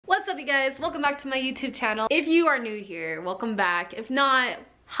you guys? Welcome back to my YouTube channel. If you are new here, welcome back. If not,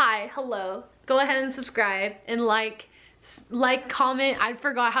 hi, hello. Go ahead and subscribe and like, comment. I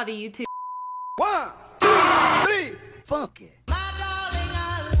forgot how to YouTube. 1, 2, 3, funk it.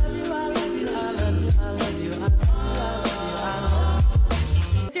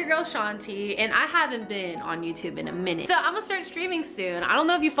 It's your girl Shanti, and I haven't been on YouTube in a minute. So I'm gonna start streaming soon. I don't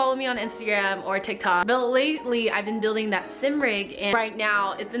know if you follow me on Instagram or TikTok, but lately I've been building that sim rig, and right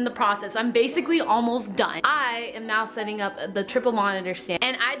now it's in the process. I'm basically almost done. I am now setting up the triple monitor stand,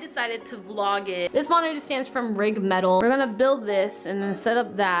 and I decided to vlog it. This monitor stands from Rig Metal. We're gonna build this and then set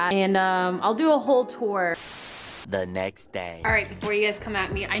up that, and I'll do a whole tour. The next day. All right, before you guys come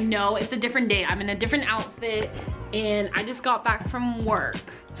at me, I know it's a different day. I'm in a different outfit and I just got back from work.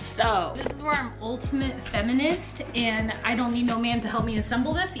 So this is where I'm ultimate feminist and I don't need no man to help me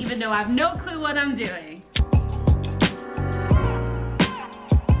assemble this, even though I have no clue what I'm doing.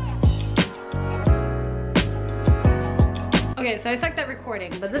 Okay, so I sucked at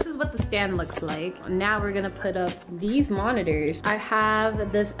recording, but this is what the stand looks like. Now we're gonna put up these monitors. I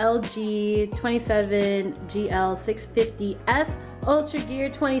have this LG 27GL650F Ultra Gear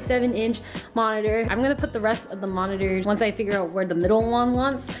 27-inch monitor. I'm gonna put the rest of the monitors, once I figure out where the middle one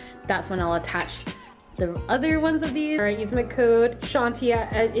wants, that's when I'll attach the other ones of these. All right, use my code Shanti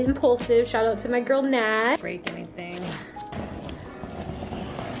at Impulsive. Shout out to my girl Nat. Break anything.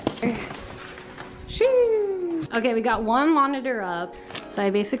 Shoo! Okay, we got one monitor up. So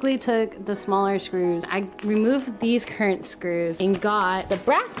I basically took the smaller screws. I removed these current screws and got the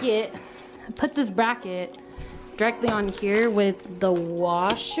bracket. I put this bracket directly on here with the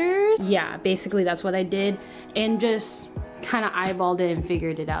washer. Yeah, basically that's what I did. And just kind of eyeballed it and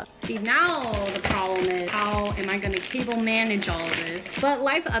figured it out. See, now the problem is, how am I gonna cable manage all of this? But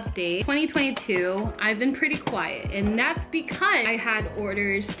life update, 2022, I've been pretty quiet, and that's because I had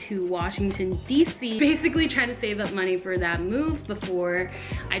orders to Washington, DC, basically trying to save up money for that move before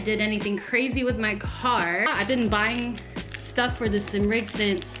I did anything crazy with my car. I've been buying stuff for the sim rig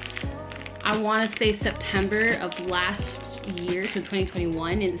since, I wanna say September of last year, so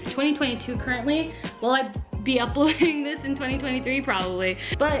 2021, and it's 2022 currently. Will I be uploading this in 2023? Probably,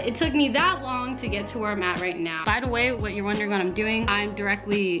 but it took me that long to get to where I'm at right now. By the way, what you're wondering what I'm doing, I'm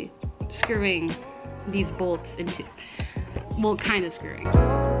directly screwing these bolts into, well, kind of screwing.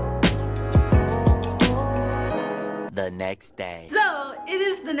 The next day. So it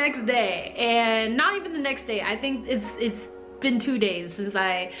is the next day, and not even the next day. I think it's been 2 days since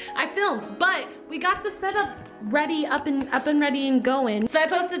I filmed, but we got the setup ready, up and ready and going. So I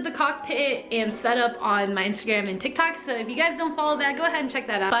posted the cockpit and setup on my Instagram and TikTok, so if you guys don't follow that, go ahead and check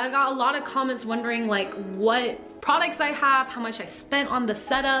that out. But I got a lot of comments wondering like what products I have, how much I spent on the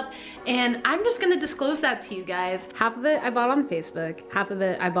setup, and I'm just gonna disclose that to you guys. Half of it I bought on Facebook, half of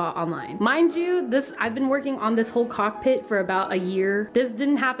it I bought online. Mind you, I've been working on this whole cockpit for about a year. This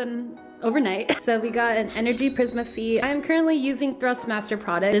didn't happen overnight. So we got an Energy Prisma C. I am currently using Thrustmaster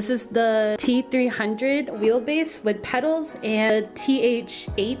product. This is the T300 wheelbase with pedals and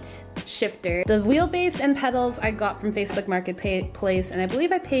TH8 shifter. The wheelbase and pedals I got from Facebook Marketplace, and I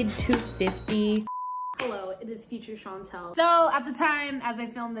believe I paid $250. Hello, it is future Chantelle. So at the time, as I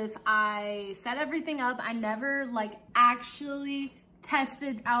filmed this, I set everything up. I never like actually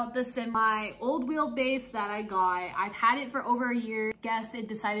tested out the my old wheelbase that I got. I've had it for over a year. Guess it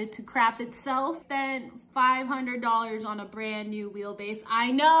decided to crap itself. Spent $500 on a brand new wheelbase.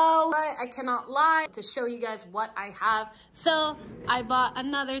 I know, but I cannot lie to show you guys what I have. So I bought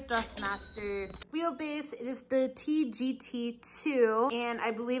another Thrustmaster wheelbase. It is the TGT2, and I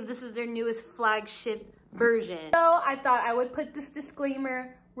believe this is their newest flagship version. So I thought I would put this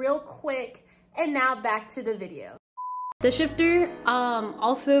disclaimer real quick, and now back to the video. The shifter,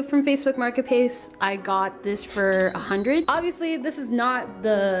 also from Facebook Marketplace, I got this for $100. Obviously, this is not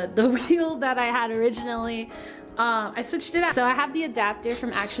the wheel that I had originally. I switched it out. So I have the adapter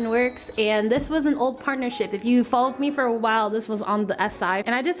from ActionWorks, and this was an old partnership. If you followed me for a while, this was on the SI,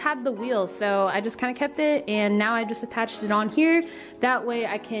 and I just had the wheel, so I just kind of kept it, and now I just attached it on here. That way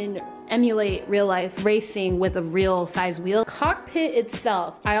I can emulate real life racing with a real size wheel. Cockpit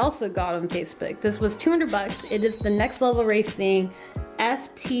itself, I also got on Facebook. This was 200 bucks. It is the Next Level Racing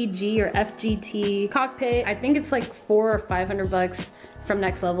FTG or FGT cockpit. I think it's like 400 or 500 bucks from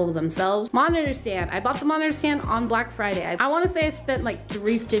Next Level themselves. Monitor stand, I bought the monitor stand on Black Friday. I want to say I spent like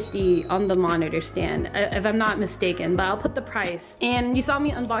 $350 on the monitor stand, if I'm not mistaken, but I'll put the price. And you saw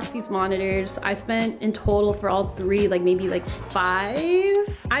me unbox these monitors. I spent in total for all three, like maybe like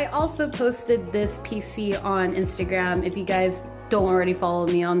 $5. I also posted this PC on Instagram. If you guys don't already follow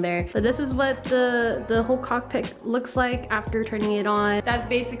me on there. But this is what the whole cockpit looks like after turning it on. That's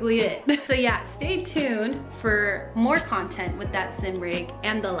basically it. So yeah, stay tuned for more content with that sim rig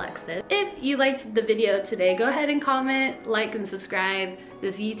and the Lexus. If you liked the video today, go ahead and comment, like, and subscribe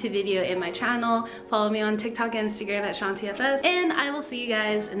this YouTube video and my channel. Follow me on TikTok and Instagram at ShantelleFS, and I will see you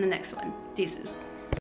guys in the next one. Deuces.